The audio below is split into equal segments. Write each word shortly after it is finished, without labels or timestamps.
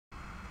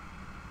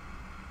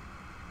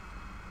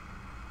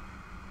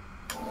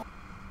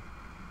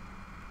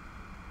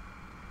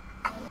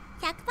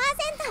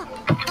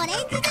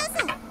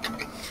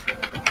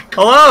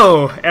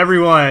Hello,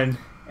 everyone,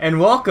 and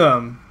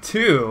welcome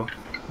to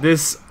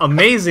this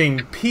amazing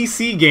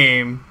PC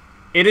game.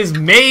 It is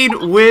made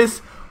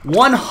with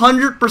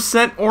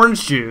 100%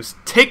 orange juice.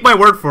 Take my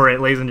word for it,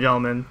 ladies and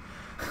gentlemen.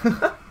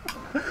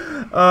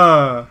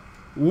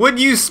 Would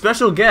you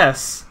special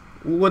guests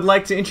would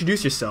like to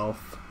introduce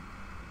yourself?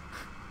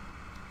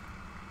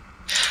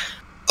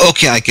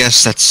 Okay, I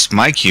guess that's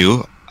my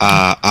cue.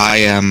 I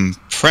am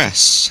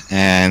Press,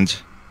 and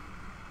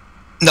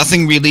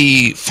nothing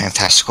really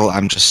fantastical.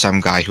 I'm just some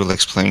guy who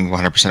likes playing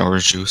 100%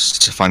 orange juice.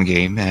 It's a fun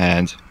game,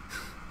 and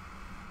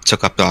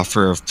took up the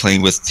offer of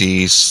playing with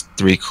these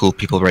three cool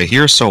people right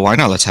here, so why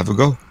not? Let's have a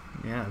go.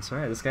 Yeah, that's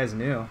right. This guy's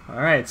new. All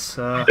right,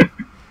 so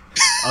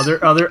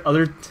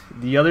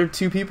the other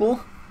two people.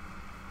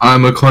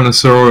 I'm a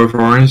connoisseur of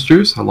orange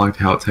juice. I like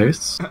how it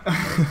tastes.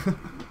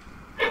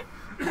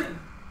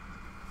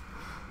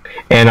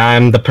 And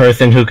I'm the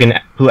person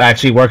who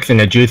actually works in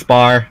a juice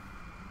bar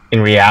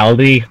in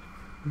reality.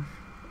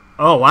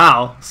 Oh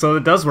wow! So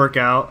it does work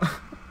out.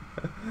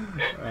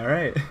 All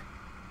right.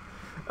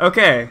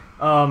 Okay.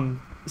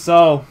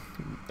 Most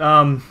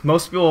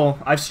people,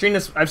 I've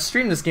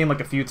streamed this game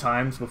like a few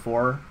times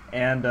before,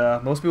 and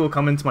most people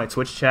come into my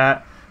Twitch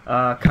chat,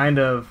 kind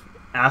of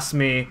ask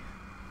me,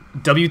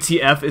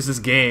 "WTF is this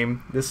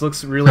game? This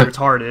looks really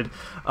retarded."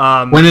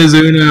 When is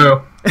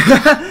Uno?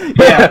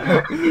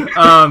 Yeah.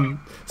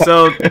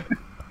 So,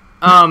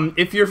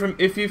 if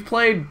you've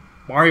played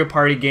Mario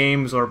Party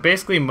games or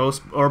basically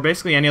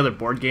any other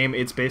board game,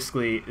 it's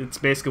basically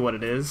what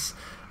it is.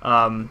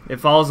 It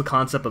follows the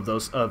concept of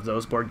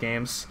those board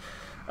games.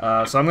 So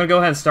I'm gonna go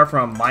ahead and start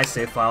from my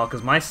save file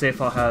because my save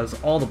file has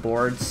all the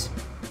boards.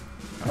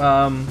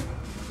 I'm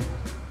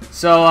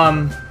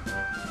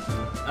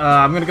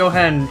gonna go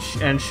ahead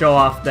and show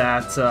off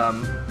that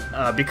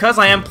because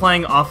I am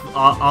playing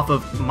off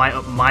of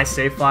my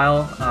save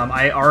file.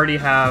 I already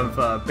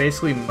have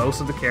basically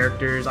most of the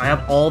characters. I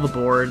have all the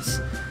boards,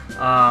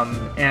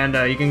 and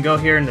you can go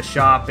here in the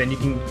shop and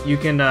you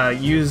can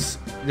use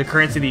the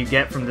currency that you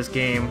get from this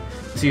game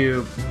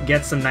to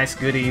get some nice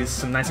goodies,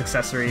 some nice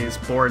accessories,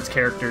 boards,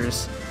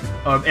 characters,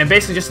 and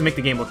basically just to make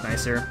the game look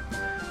nicer.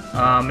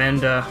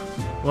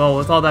 Well,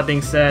 with all that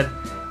being said,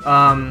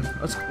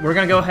 we're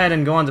gonna go ahead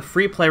and go on to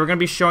free play. We're gonna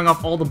be showing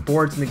off all the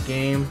boards in the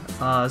game.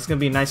 It's gonna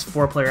be a nice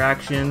 4-player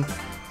action. So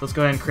let's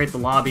go ahead and create the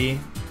lobby.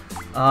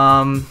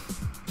 I'm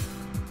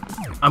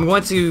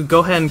going to go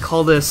ahead and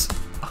call this.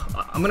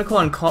 I'm gonna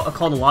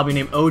call the lobby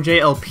name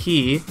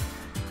OJLP.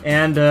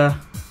 And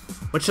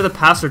what should the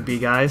password be,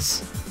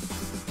 guys?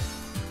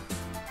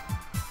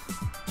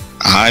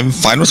 I'm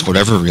fine with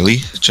whatever,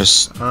 really.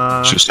 Just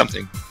choose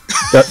something.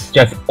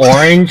 Just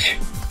orange?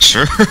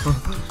 Sure.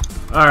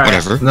 Alright.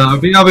 Whatever. No, I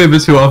think I'll be a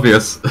bit too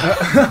obvious.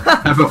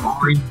 Have an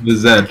orange with a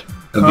Z at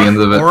the end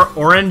of it.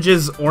 Orange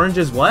is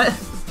what?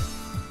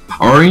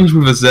 Orange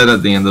with a Z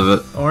at the end of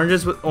it.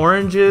 Oranges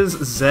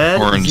Z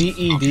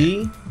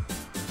Z-E-D?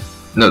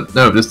 No,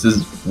 just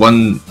as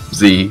one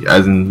Z,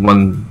 as in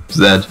one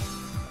Z.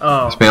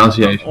 Oh. It's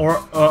pronunciation.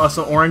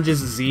 So orange is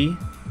Z?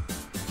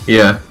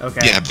 Yeah.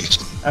 Okay. Yeah,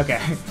 basically. Okay.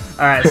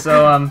 Alright,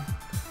 so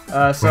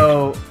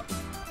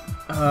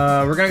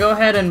we're gonna go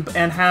ahead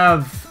and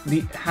have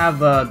the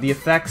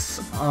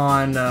effects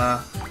on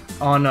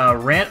we're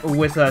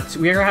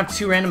gonna have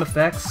 2 random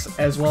effects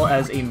as well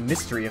as a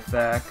mystery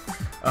effect.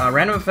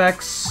 Random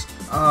effects,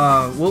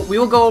 we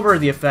will go over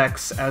the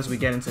effects as we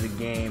get into the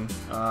game.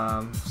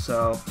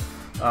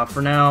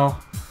 For now,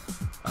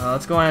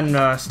 let's go ahead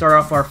and start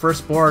off our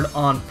first board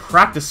on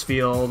practice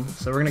field.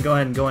 So we're gonna go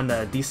ahead and go in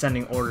the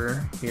descending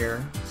order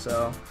here.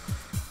 So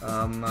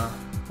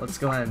let's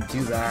go ahead and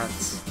do that.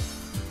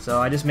 So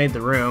I just made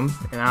the room,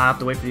 and I'll have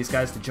to wait for these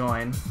guys to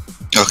join.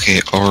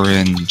 Okay,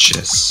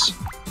 oranges.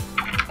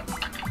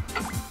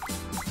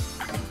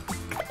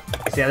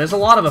 So yeah, there's a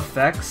lot of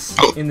effects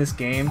in this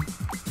game.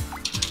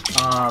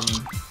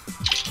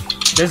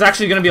 There's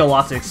actually going to be a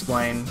lot to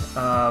explain,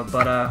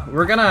 but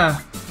we're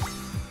not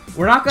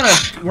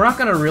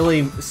gonna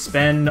really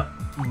spend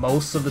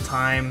most of the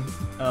time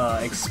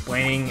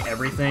explaining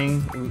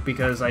everything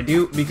because I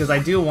do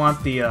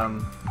want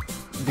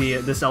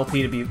this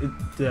LP to be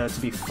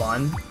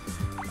fun.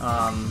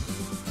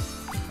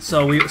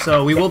 So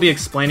we will be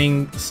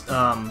explaining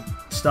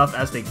stuff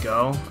as they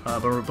go,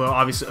 but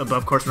obviously,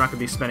 of course, we're not going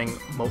to be spending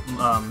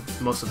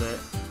most of it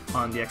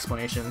on the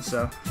explanation.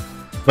 So.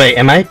 Wait,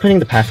 am I putting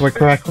the password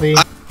correctly?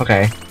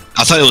 Okay.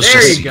 I thought it was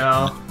there just... you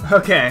go.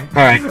 Okay.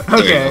 All right.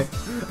 Okay.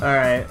 All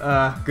right.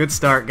 Good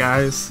start,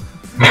 guys.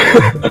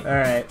 All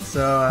right.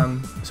 So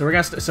we're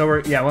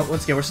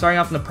gonna we're starting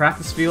off in the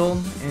practice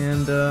field,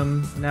 and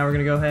now we're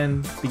gonna go ahead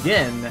and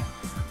begin.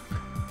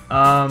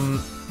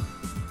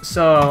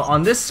 So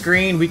on this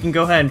screen, we can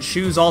go ahead and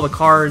choose all the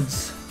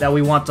cards that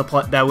we want to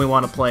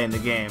play in the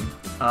game.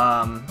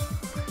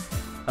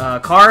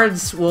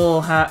 Cards will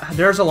have.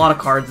 There's a lot of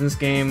cards in this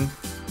game,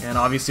 and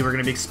obviously we're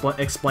going to be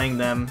explaining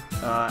them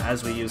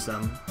as we use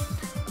them.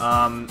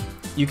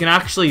 You can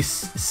actually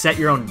set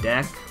your own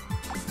deck.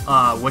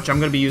 which I'm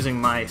going to be using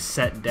my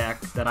set deck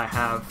that I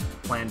have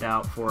planned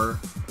out for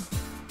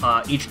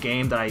each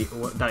game that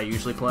I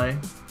usually play.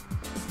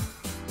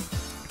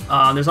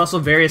 There's also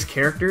various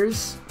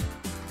characters.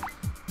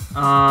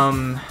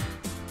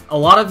 A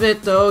lot of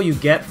it, though, you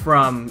get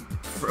from...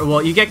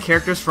 Well, you get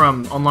characters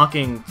from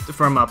playing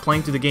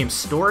through the game's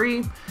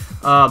story,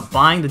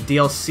 buying the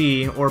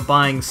DLC, or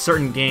buying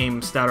certain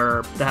games that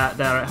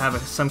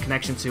have some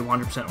connection to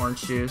 100%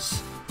 Orange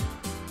Juice.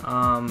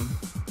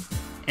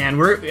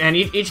 And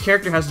each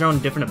character has their own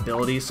different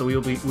abilities, so we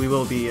will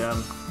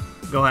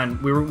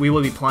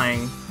be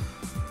playing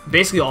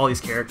basically all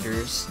these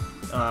characters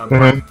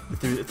throughout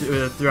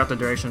the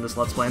duration of this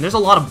Let's Play. And there's a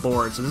lot of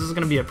boards, so this is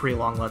going to be a pretty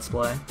long Let's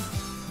Play.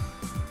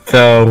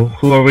 So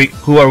who are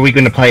we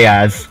going to play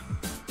as?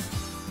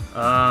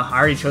 I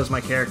already chose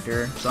my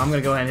character, so I'm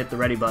going to go ahead and hit the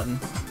ready button.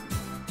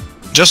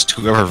 Just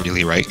whoever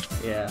really right.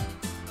 Yeah.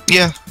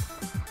 Yeah.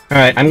 All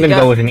right, I'm gonna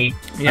go with an E.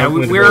 Yeah,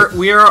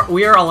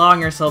 we are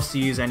allowing ourselves to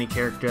use any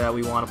character that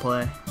we want to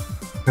play.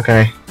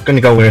 Okay, I'm gonna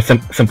go with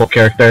a simple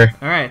character.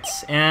 All right,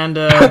 and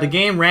the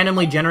game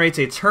randomly generates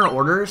a turn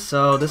order.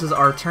 So this is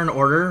our turn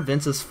order.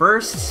 Vince is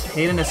first,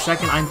 Hayden is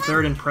second, I'm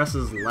third, and Press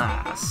is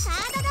last.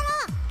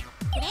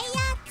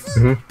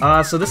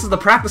 So this is the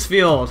practice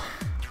field.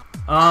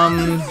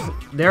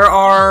 There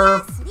are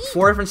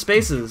 4 different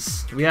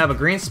spaces. We have a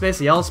green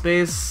space, a yellow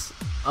space,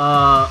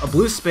 a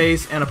blue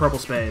space, and a purple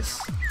space.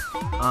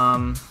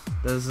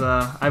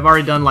 I've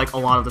already done like a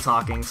lot of the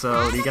talking,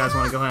 so do you guys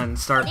want to go ahead and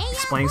start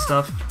explaining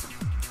stuff?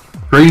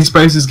 Green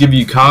spaces give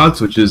you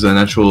cards, which is a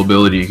natural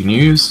ability you can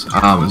use.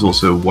 It's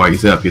also why you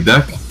set up your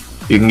deck.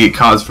 You can get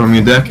cards from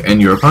your deck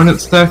and your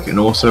opponent's deck, and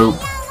also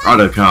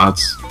other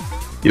cards.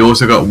 You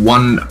also got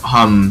one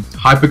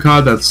hyper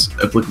card that's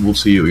applicable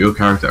to your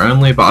character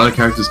only, but other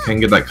characters can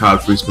get that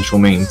card through special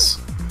means.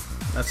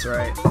 That's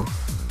right.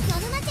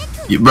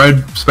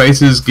 Red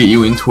spaces get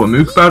you into a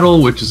mook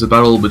battle, which is a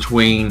battle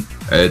between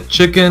a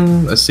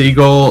chicken, a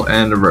seagull,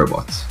 and a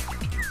robot.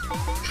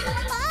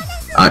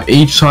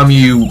 Each time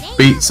you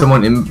beat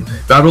someone in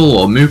battle,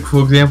 or mook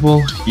for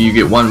example, you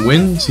get 1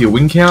 win to your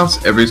win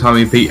count. Every time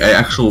you beat an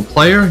actual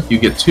player, you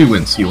get 2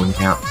 wins to your win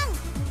count.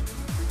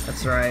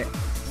 That's right.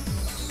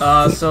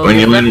 So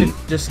the event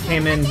that just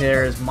came in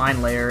here is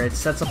Mine Layer. It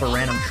sets up a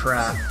random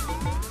trap.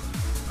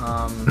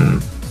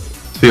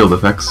 Field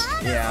effects.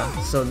 Yeah.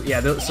 So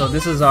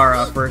this is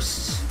our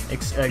first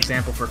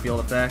example for field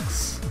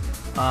effects.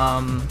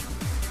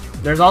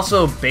 There's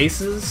also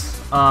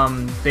bases.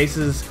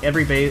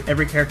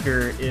 Every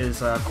character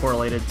is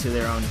correlated to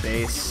their own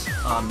base.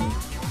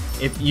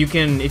 If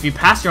you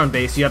pass your own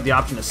base, you have the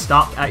option to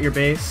stop at your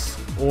base,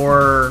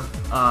 or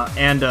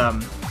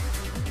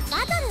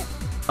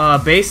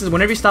bases.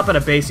 Whenever you stop at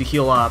a base, you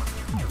heal up,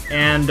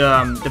 and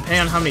depending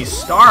on how many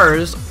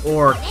stars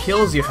or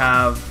kills you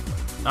have,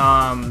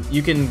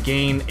 you can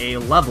gain a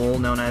level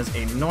known as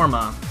a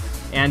Norma.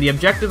 And the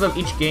objective of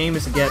each game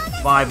is to get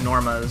 5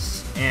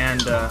 Normas,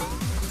 and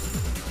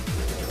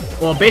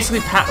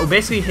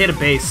basically hit a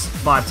base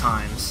 5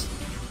 times,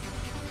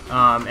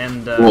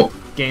 and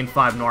gain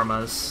 5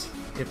 Normas,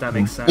 if that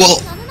makes sense. Well,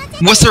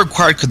 what's the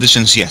required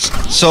conditions? Yes.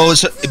 So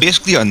it's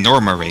basically a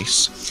Norma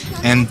race,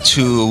 and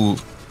to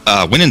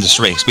win in this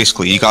race,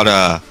 basically, you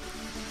gotta...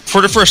 For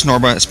the first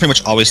Norma, it's pretty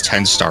much always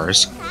 10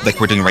 stars, like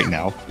we're doing right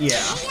now.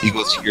 Yeah. You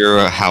go to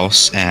your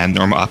house and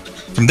Norma up.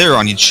 From there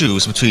on, you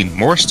choose between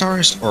more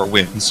stars or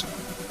wins.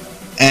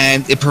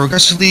 And it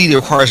progressively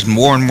requires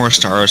more and more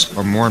stars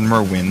or more and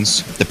more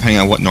wins, depending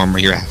on what Norma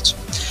you're at.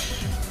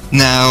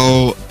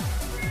 Now,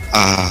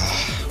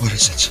 what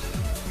is it?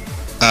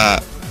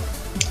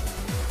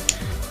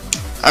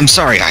 I'm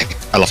sorry, I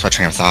lost my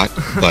train of thought,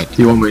 but...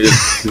 Do you want me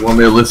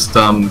to list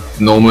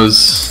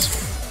Norma's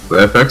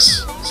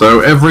effects?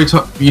 So every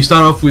time you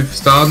start off with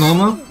Star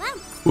Norma,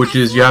 which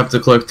is you have to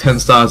collect 10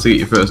 stars to get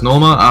your first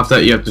Norma. After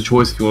that, you have the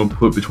choice if you want to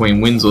put between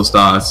wins or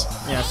stars.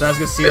 Yeah, so as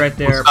you can see right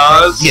there,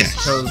 stars. Yeah.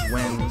 chose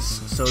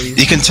wins. So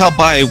you can tell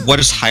by what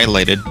is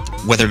highlighted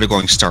whether they're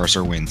going stars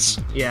or wins.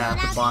 Yeah,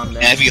 at the bottom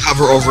there. And if you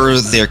hover over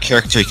their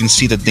character, you can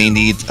see that they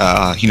need,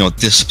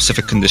 this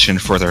specific condition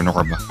for their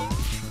Norma.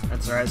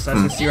 That's right. So as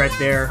you can see right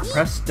there,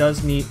 Press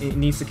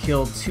needs to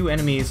kill 2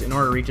 enemies in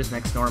order to reach his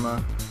next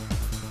Norma.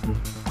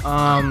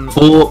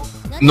 Full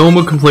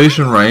Norma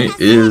completion rate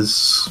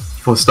is,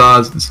 for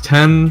stars, it's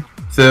 10,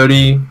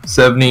 30,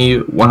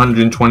 70,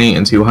 120,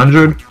 and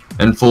 200.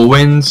 And for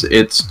wins,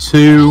 it's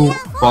 2,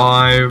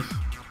 5,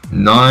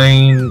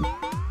 9,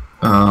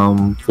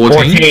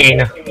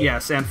 14.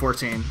 Yes, and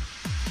 14.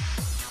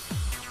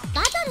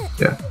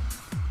 Yeah.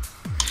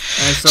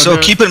 And so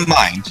keep in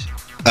mind,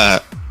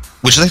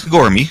 would you like to go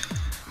or me?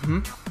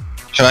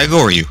 Should I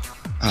go or you?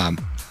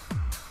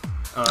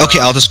 Okay,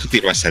 I'll just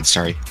complete what I said,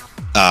 sorry.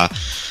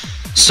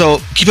 So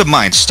keep in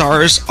mind,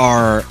 stars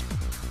are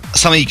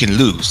something you can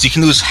lose. You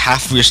can lose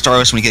half of your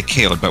stars when you get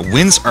KO'd, but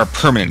wins are a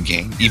permanent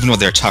gain, even though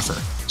they're tougher.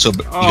 So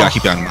you gotta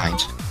keep that in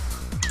mind.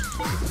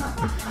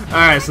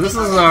 Alright, so this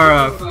is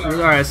our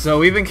alright, so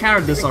we've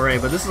encountered this already,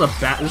 but this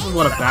is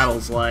what a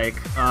battle's like.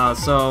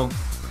 So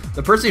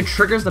the person who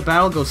triggers the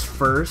battle goes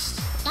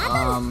first.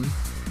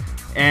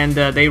 And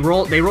they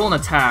roll an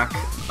attack.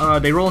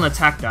 They roll an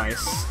attack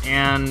dice,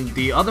 and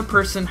the other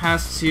person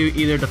has to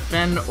either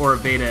defend or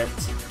evade it.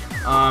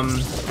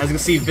 As you can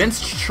see, Vince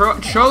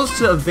chose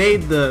to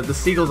evade the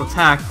seagull's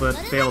attack, but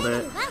failed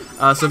it.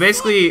 So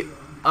basically,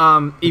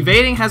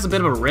 evading has a bit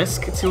of a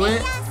risk to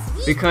it,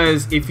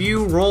 because if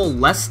you roll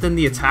less than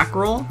the attack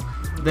roll,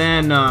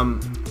 then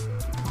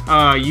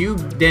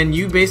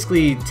you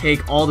basically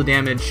take all the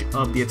damage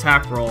of the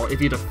attack roll. If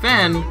you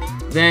defend,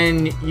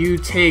 then you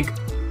take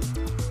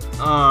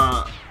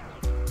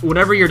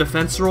whatever your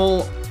defense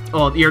roll,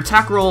 your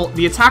attack roll,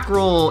 the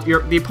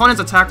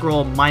opponent's attack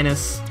roll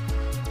minus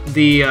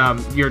the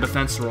your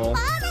defense roll.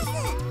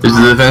 If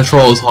the defense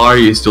roll is higher,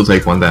 you still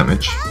take 1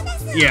 damage.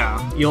 Yeah,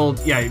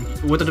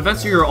 with the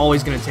defense you're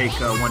always gonna take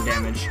 1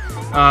 damage.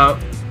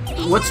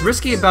 What's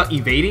risky about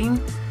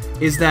evading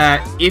is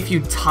that if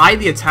you tie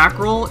the attack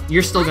roll,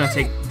 you're still gonna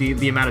take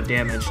the amount of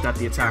damage that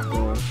the attack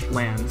roll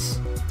lands.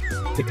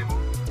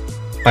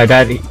 By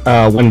that,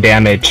 1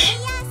 damage.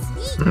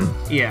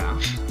 Yeah.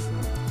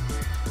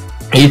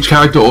 Each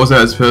character also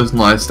has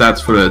personalized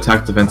stats for the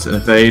attack, defense, and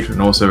evade, and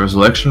also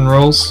resurrection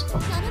rolls,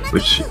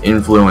 which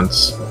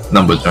influence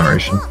number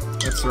generation.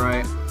 That's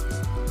right.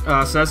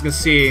 So as you can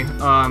see,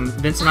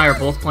 Vince and I are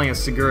both playing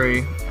as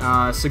Suguri.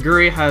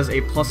 Suguri has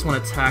a +1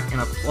 attack and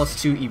a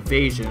 +2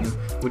 evasion,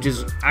 which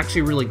is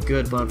actually really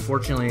good, but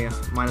unfortunately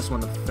 -1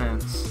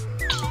 defense.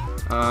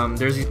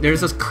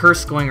 There's this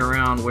curse going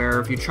around where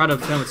if you try to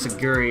defend with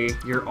Suguri,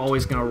 you're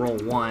always gonna roll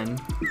 1,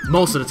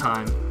 most of the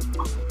time.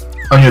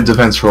 On your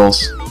defense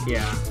rolls.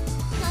 Yeah.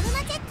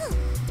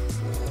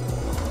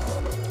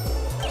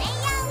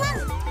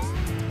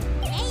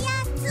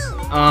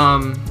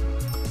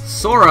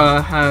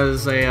 Sora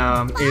has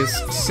is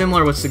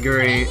similar with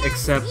Suguri,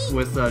 except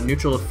with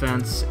neutral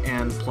defense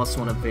and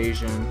 +1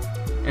 evasion.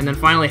 And then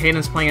finally,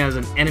 Hayden's playing as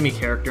an enemy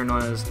character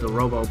known as the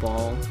Robo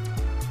Ball.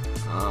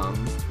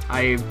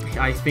 I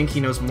think he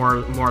knows more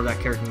of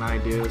that character than I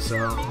do, so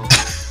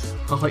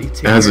I'll let you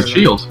take. It has a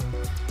shield.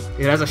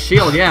 It has a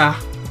shield, yeah.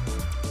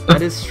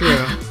 That is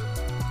true.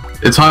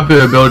 Its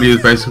hyper ability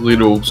is basically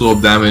to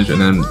absorb damage and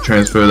then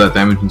transfer that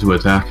damage into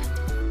attack.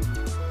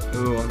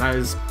 Ooh,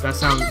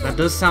 that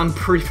does sound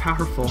pretty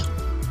powerful.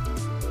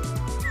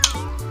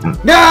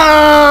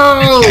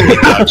 No!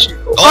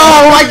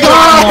 Oh my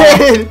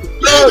god!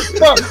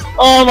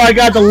 Oh my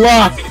god, the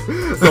luck!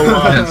 The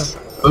luck. Yes.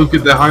 Look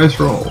at the highest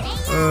roll.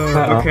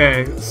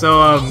 Okay,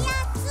 so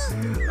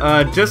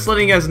just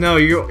letting you guys know,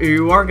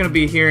 you are gonna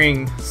be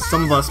hearing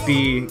some of us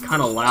be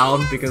kind of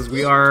loud because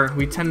we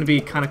tend to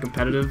be kind of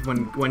competitive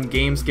when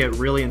games get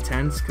really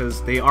intense,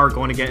 because they are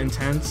going to get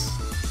intense.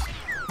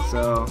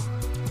 So,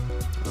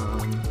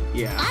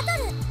 yeah.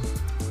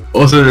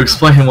 Also, to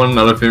explain one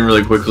another thing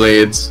really quickly,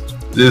 it's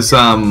this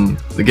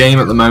the game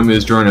at the moment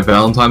is during a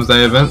Valentine's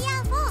Day event.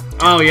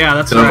 Oh yeah,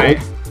 that's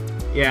right.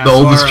 Yeah, the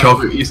oldest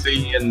chocolate you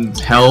see in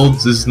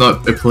Helds is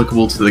not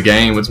applicable to the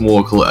game, it's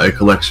more a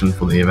collection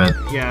for the event.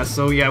 Yeah,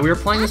 so yeah, we were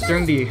playing this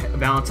during the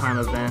Valentine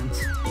event,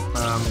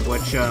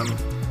 which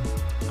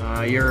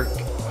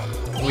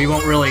we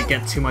won't really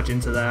get too much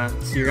into that.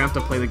 So you're gonna have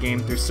to play the game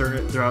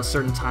throughout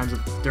certain times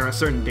during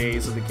certain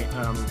days of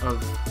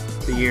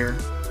the year,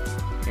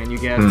 and you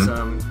get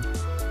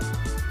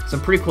some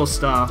pretty cool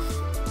stuff.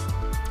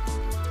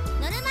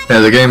 Yeah,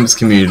 the game's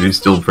community is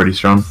still pretty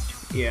strong.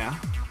 Yeah.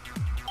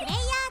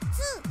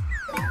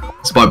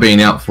 Despite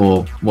being out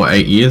for, what,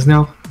 8 years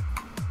now?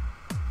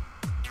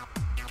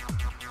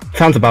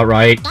 Sounds about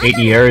right. 8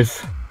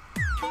 years.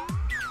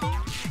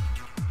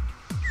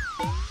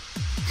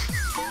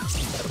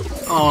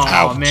 Oh,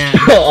 Ouch. man.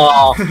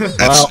 Oh, That's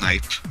well,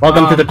 snipe.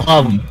 welcome to the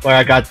club where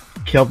I got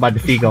killed by the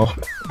seagull.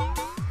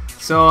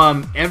 So,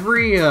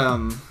 every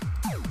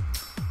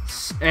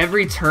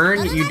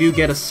turn you do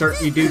get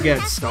stars. You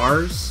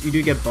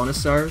do get bonus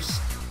stars.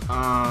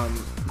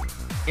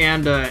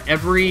 And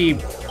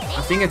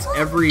I think it's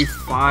every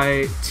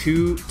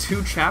two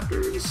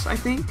chapters, I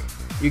think.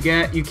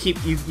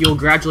 You'll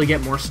gradually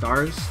get more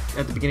stars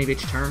at the beginning of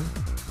each turn.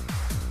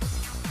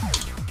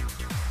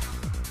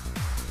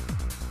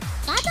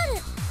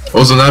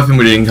 Also, another thing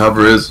we didn't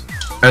cover is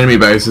enemy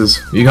bases.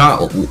 You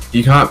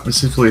can't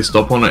specifically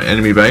stop on an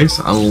enemy base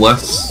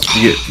unless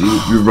you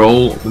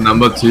roll the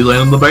number to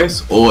land on the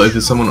base, or if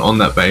there's someone on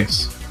that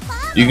base.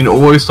 You can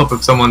always stop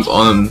if someone's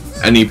on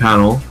any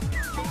panel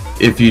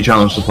if you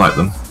challenge to fight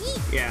them.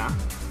 Yeah.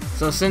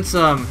 So since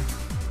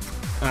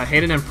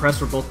Hayden and Press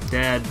were both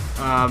dead,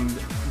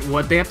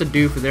 what they have to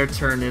do for their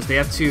turn is they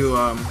have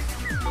to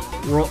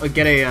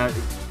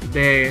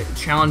they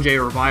challenge a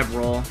revive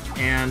roll,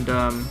 and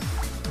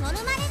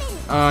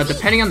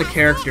depending on the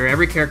character,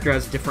 every character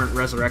has different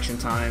resurrection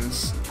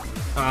times.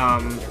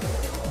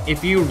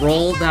 If you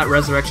roll that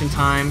resurrection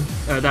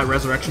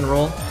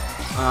roll,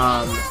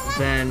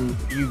 then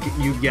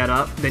you get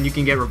up, then you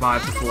can get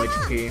revived to full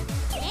HP.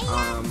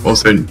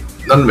 Also,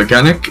 another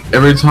mechanic,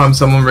 every time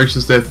someone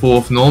reaches their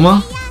 4th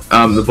Norma,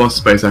 the boss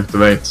space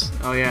activates.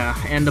 Oh yeah,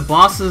 and the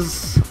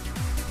bosses,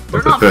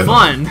 they're not Okay.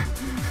 fun.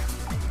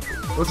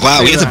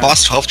 Wow, we get the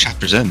boss 12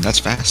 chapters in. That's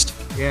fast.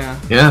 Yeah.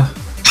 Yeah.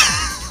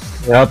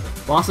 Yep.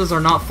 Bosses are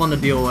not fun to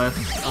deal with.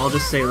 I'll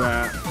just say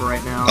that for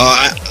right now.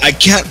 I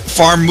can't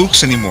farm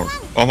mooks anymore.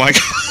 Oh my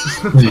god.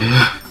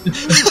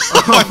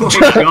 Oh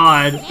my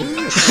god.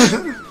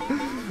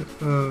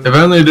 If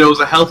only there was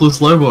a helpless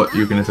robot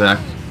you can attack.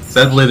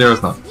 Sadly, there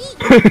is not.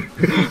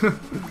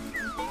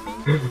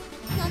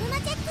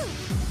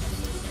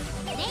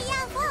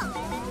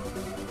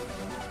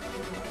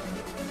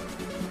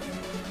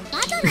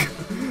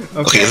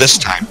 Okay, this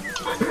time.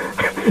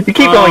 You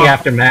keep going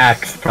after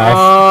Max, Press.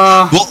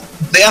 Well,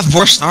 they have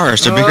more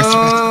stars. They're bigger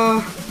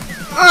threats.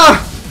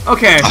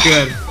 Okay,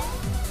 good.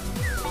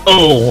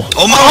 Oh.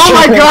 Oh Oh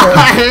my god!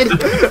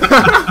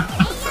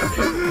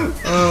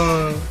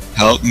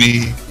 Help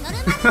me.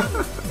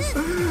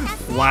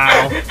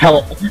 Wow.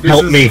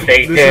 Help me,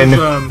 Satan.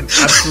 This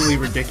is absolutely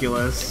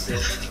ridiculous.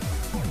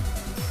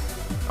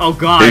 Oh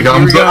god, Here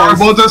comes we the go.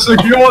 robot to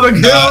secure the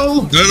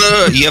kill!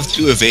 No, you have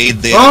to evade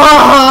there.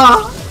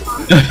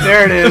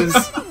 There it is.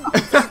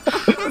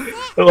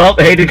 Well,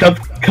 Hayden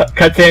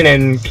cuts in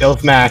and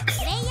kills Max.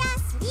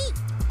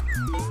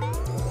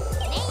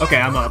 Okay,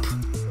 I'm up.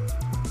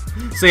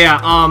 So yeah,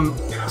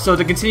 so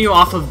to continue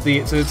off of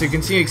the, to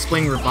continue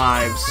explaining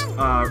revives,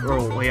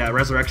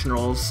 resurrection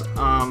rolls,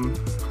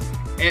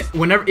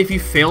 if you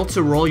fail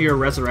to roll your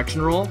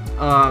resurrection roll,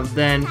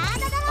 then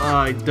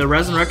the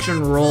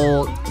resurrection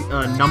roll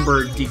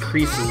number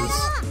decreases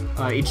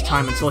each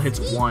time until it hits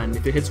 1.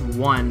 If it hits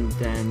 1,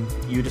 then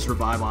you just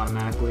revive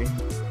automatically.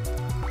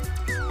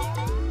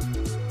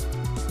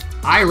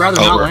 I'd rather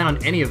not land on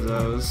any of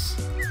those.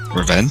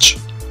 Revenge?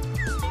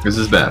 This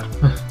is bad.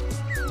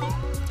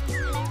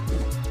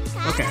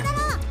 Okay.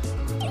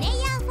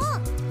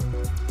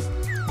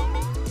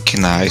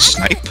 Can I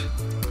snipe?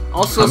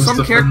 Also, I'm some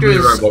just a friendly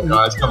characters. robot,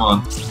 guys, come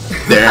on.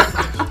 There.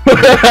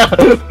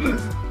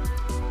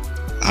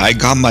 I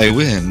got my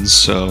wins,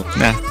 so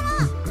nah.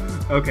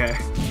 Okay.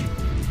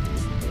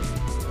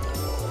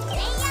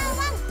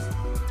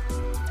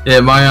 Yeah,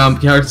 my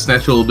character's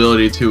natural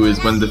ability too is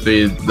when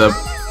defeated, the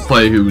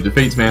player who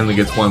defeats me only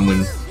gets 1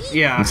 win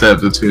Yeah. instead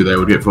of the 2 they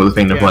would get for the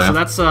Finger player. So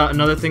that's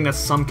another thing that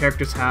some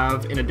characters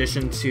have, in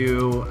addition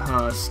to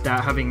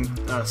having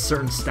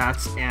certain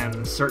stats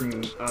and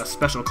certain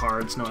special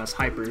cards known as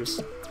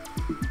hypers.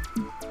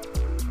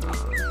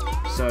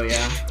 So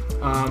yeah,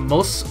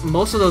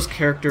 most of those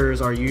characters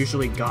are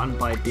usually gotten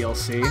by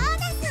DLC.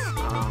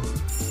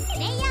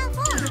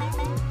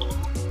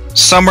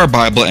 Some are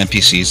Bible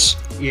NPCs.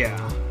 Yeah.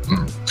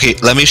 Okay,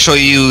 let me show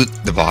you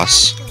the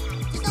boss.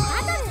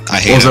 I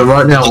hate Also, him.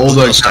 right now, Look all at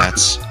the those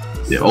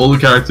stats. Yeah, all the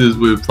characters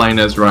we're playing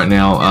as right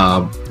now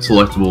are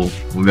selectable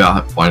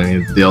without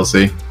finding the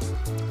DLC.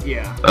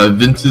 Yeah.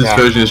 Vince's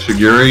version of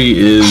Suguri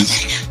is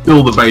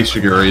still the base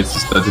Suguri, it's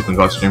just a different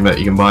costume that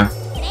you can buy.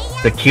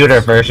 The cuter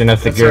version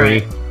of That's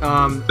Suguri.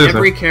 right.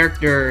 Every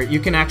character, you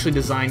can actually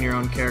design your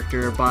own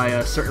character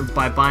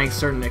by buying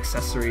certain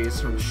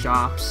accessories from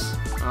shops,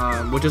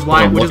 which is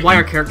why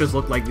our characters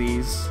look like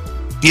these.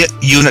 Yeah,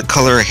 unit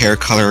color, hair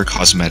color,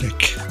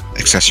 cosmetic,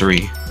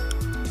 accessory.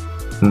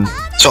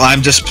 So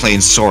I'm just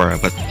playing Sora,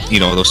 but you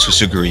know those 2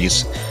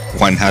 Suguris.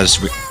 One has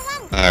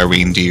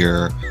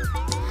reindeer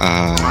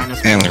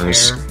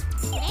antlers.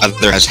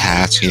 Other has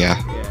hats. Yeah.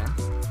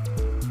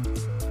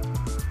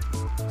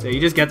 So you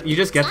just get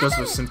those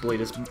with simply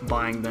just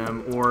buying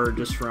them, or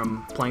just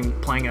from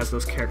playing as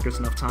those characters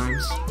enough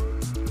times.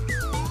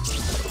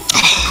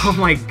 Oh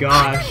my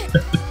gosh.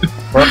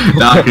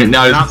 Now you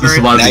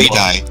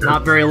die.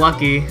 Not very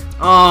lucky.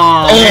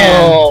 Oh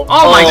Oh, man.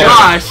 Oh my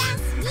gosh.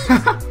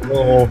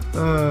 Oh.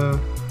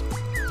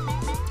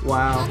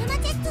 Wow.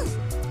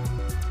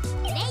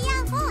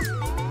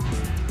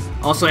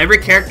 Also, every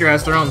character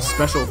has their own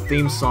special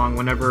theme song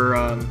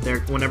whenever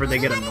they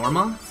get a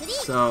Norma.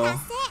 So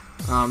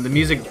the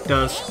music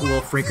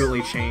will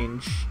frequently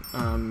change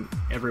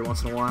every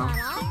once in a while.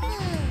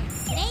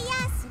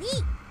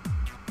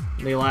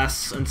 They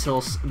last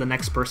until the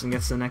next person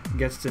gets to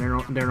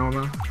their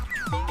Norma.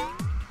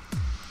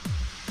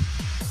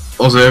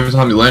 Also, every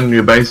time you land on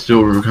your base,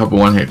 you'll recover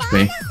 1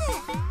 HP.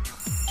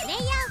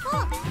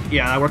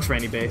 Yeah, that works for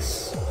any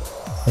base.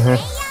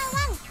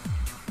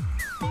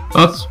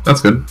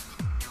 That's good.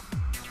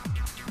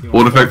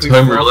 What affects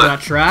home roulette?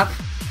 That trap?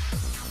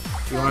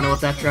 You wanna know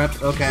what that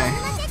trap? Okay.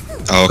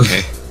 Oh,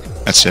 okay.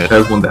 That's it.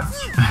 There's 1 down.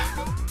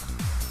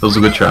 That was a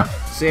good trap.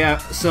 So yeah,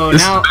 so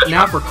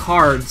now for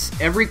cards.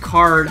 Every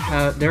card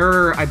there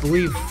are, I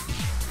believe,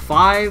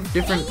 5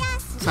 different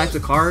types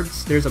of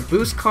cards. There's a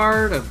boost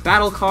card, a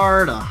battle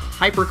card, a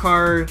hyper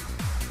card,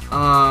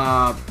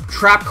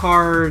 trap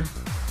card,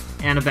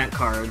 and event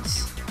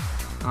cards.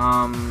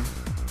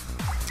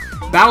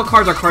 Battle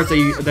cards are cards that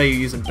you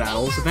use in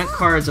battles. Event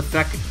cards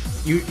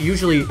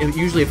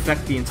usually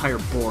affect the entire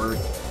board.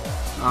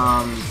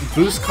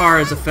 Boost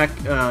cards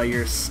affect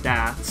your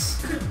stats.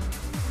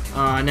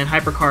 And then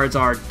hyper cards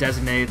are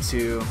designated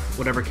to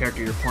whatever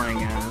character you're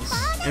playing as.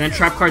 And then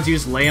trap cards, you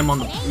just lay them on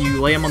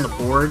the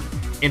board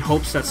in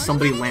hopes that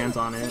somebody lands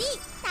on it.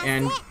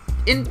 And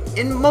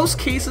in most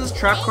cases,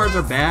 trap cards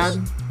are bad.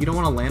 You don't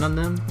want to land on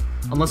them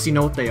unless you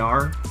know what they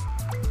are.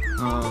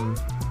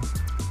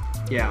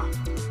 Yeah.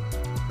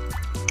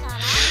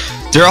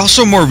 There are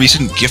also more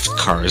recent gift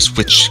cards,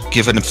 which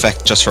give an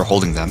effect just for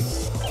holding them.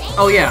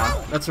 Oh yeah,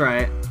 that's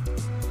right.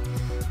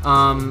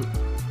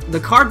 The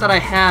card that I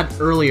had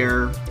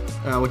earlier,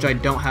 which I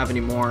don't have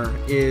anymore,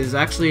 is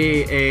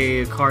actually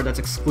a card that's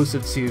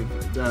exclusive to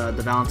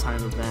the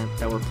Valentine's event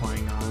that we're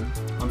playing on,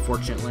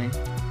 unfortunately.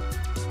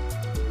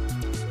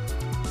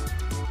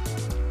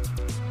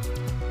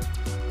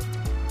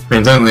 I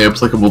mean, it's only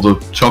applicable to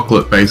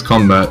chocolate-based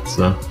combat,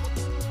 so...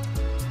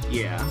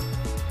 Yeah.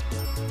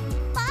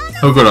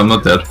 Oh good, I'm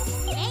not dead.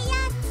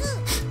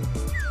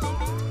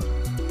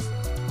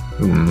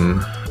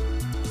 Hmm...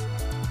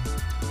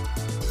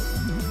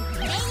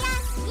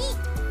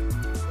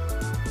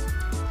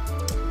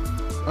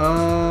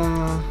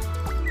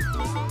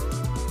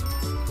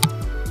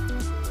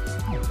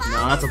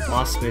 No, that's a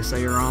boss space that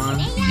you're on.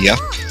 Yep.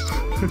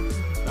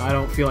 I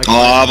don't feel like...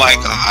 Oh my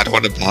god,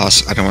 what a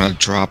boss. I don't want to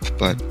drop,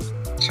 but...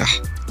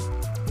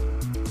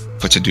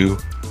 what to do?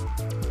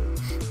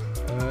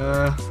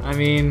 I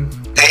mean...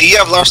 Hey, you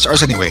have a lot of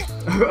stars anyway.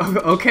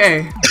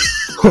 Okay.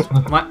 Oh,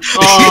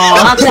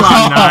 that's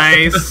not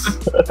nice.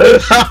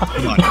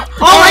 Oh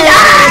my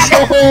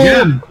god!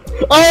 Again!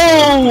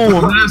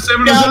 Oh!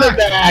 Seven Counter attack.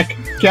 back!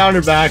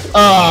 Counter back.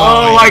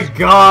 Oh my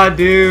god,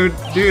 dude.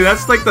 Dude,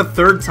 that's like the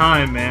third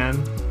time,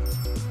 man.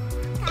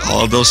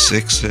 All those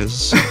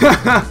sixes.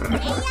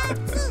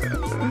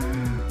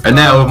 And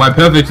now, with my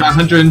perfect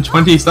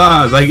 120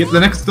 stars, I get the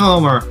next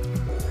armor.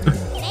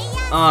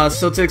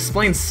 So to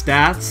explain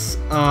stats,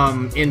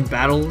 in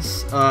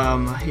battles,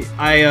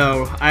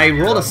 I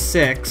rolled a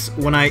 6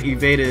 when I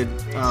evaded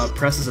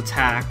Press's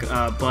attack,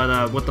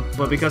 but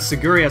because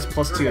Suguri has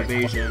 +2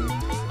 evasion,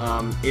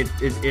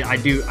 I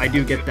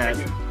do get that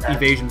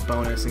evasion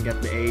bonus and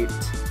get the 8.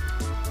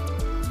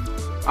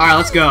 All right,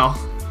 let's go.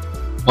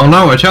 Well,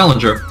 no, a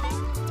challenger.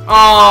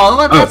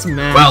 Oh, that's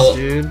mess, well,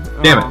 dude.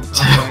 damn it.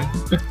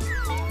 Okay.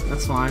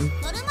 That's fine.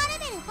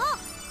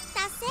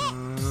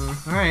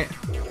 All right.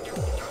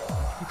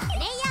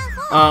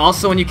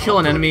 Also, when you kill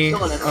an enemy,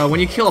 when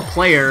you kill a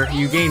player,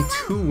 you gain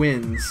 2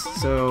 wins.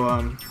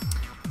 So,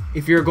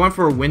 if you're going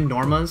for win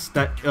normas,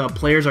 that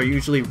players are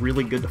usually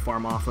really good to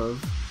farm off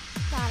of.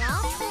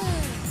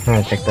 I'm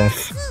gonna take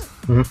this.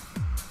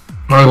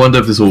 I wonder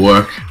if this will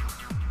work.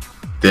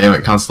 Damn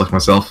it, can't select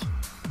myself.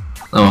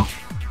 Oh.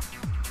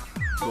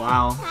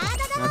 Wow,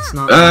 that's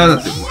not.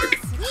 That didn't work.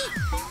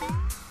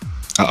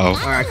 Uh-oh.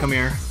 All right, come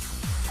here.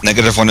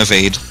 -1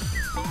 evade.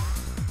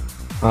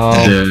 Oh.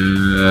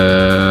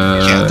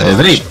 Can't dodge.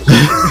 Evade.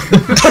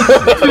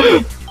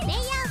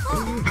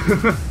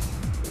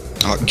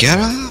 Oh, get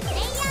up!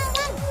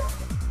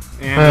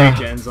 And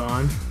regen's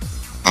on.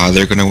 Oh,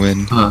 they're gonna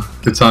win.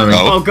 Good timing.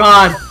 Oh. Oh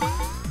god.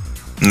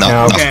 No,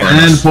 No, not okay. far And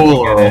enough.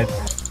 Polo.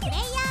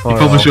 You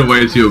probably should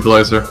wait till you're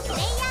closer.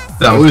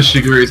 That was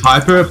Shiguri's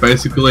hyper.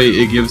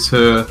 Basically, it gives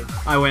her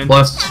I win.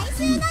 plus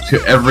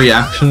to every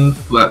action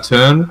for that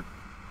turn,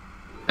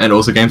 and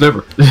also game's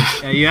over.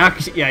 Yeah, you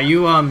actually,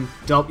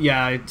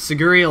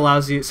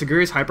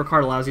 Suguri's hyper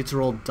card allows you to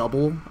roll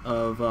double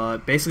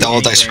of basically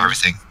All dice for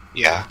anything. everything.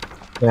 Yeah.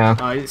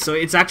 Yeah. So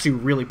it's actually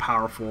really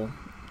powerful,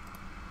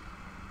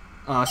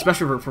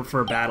 especially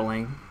for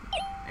battling.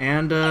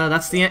 And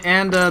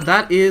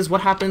that is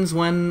what happens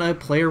when a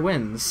player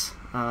wins.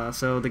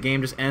 So the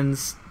game just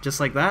ends just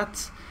like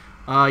that.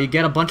 You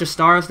get a bunch of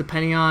stars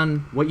depending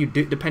on what you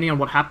do, depending on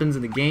what happens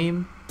in the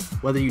game.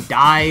 Whether you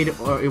died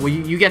or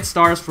you get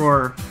stars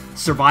for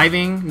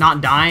surviving, not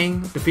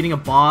dying, defeating a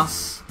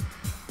boss,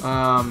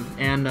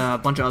 and a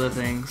bunch of other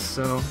things.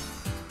 So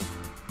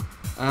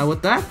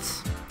with that,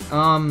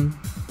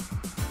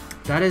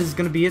 that is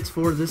gonna be it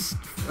for this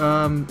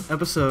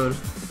episode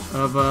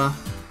of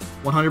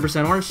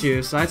 100% Orange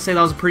Juice. I'd say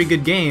that was a pretty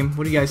good game.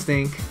 What do you guys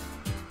think?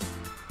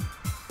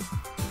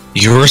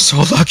 You were so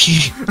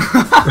lucky.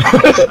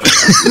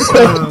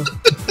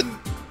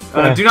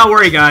 Do not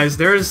worry, guys.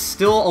 There's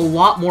still a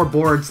lot more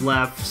boards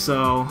left,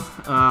 so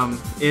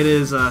it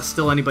is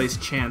still anybody's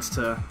chance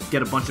to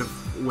get a bunch of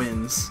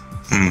wins.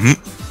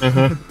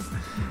 Yeah.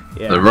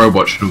 The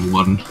robot should have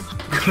won.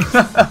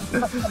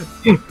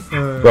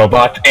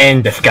 Robot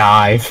in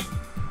disguise.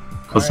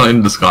 It's not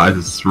in disguise,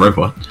 it's a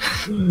robot.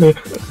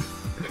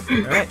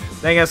 Alright,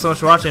 thank you guys so much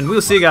for watching. We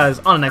will see you guys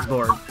on the next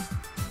board.